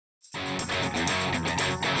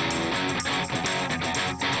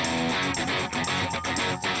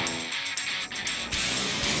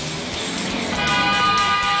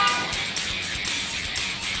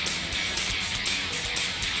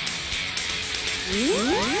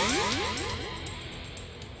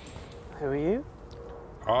Who are you?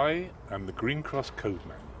 I am the Green Cross Code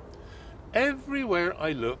Man. Everywhere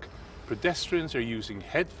I look, pedestrians are using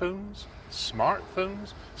headphones,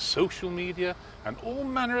 smartphones, social media, and all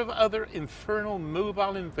manner of other infernal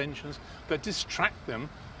mobile inventions that distract them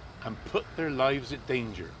and put their lives at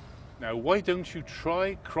danger. Now, why don't you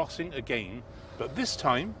try crossing again, but this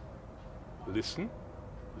time, listen,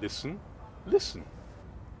 listen, listen.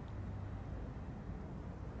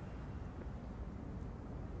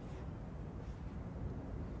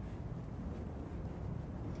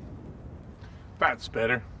 That's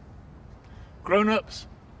better. Grown-ups,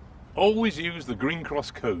 always use the Green Cross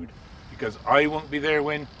code, because I won't be there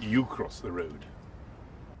when you cross the road.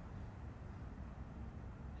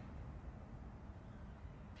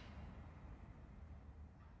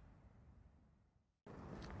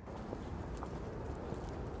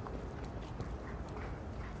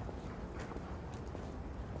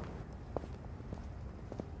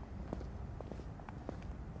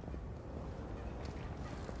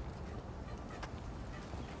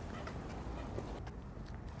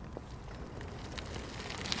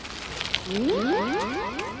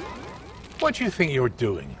 What do you think you're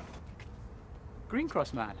doing? Green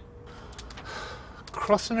Cross man.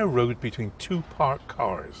 Crossing a road between two parked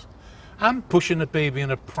cars and pushing a baby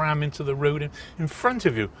in a pram into the road in front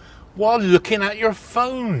of you while looking at your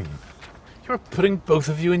phone. You're putting both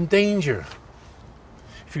of you in danger.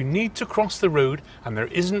 If you need to cross the road and there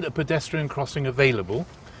isn't a pedestrian crossing available,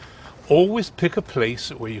 always pick a place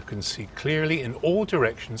where you can see clearly in all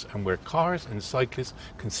directions and where cars and cyclists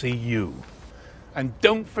can see you. And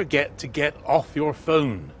don't forget to get off your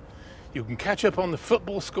phone. You can catch up on the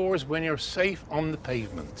football scores when you're safe on the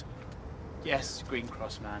pavement. Yes, Green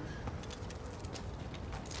Cross man.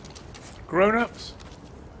 Grown-ups,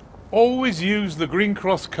 always use the Green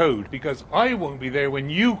Cross code because I won't be there when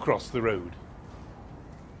you cross the road.